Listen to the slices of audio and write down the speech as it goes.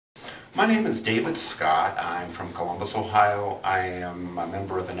My name is David Scott. I'm from Columbus, Ohio. I am a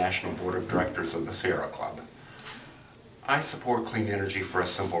member of the National Board of Directors of the Sierra Club. I support clean energy for a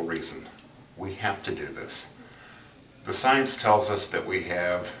simple reason. We have to do this. The science tells us that we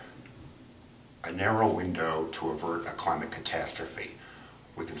have a narrow window to avert a climate catastrophe.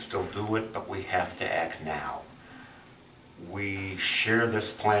 We can still do it, but we have to act now. We share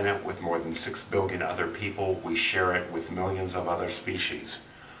this planet with more than 6 billion other people. We share it with millions of other species.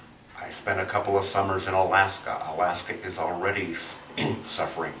 I spent a couple of summers in Alaska. Alaska is already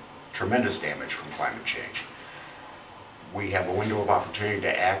suffering tremendous damage from climate change. We have a window of opportunity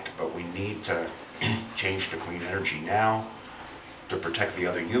to act, but we need to change to clean energy now to protect the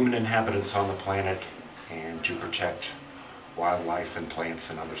other human inhabitants on the planet and to protect wildlife and plants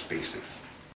and other species.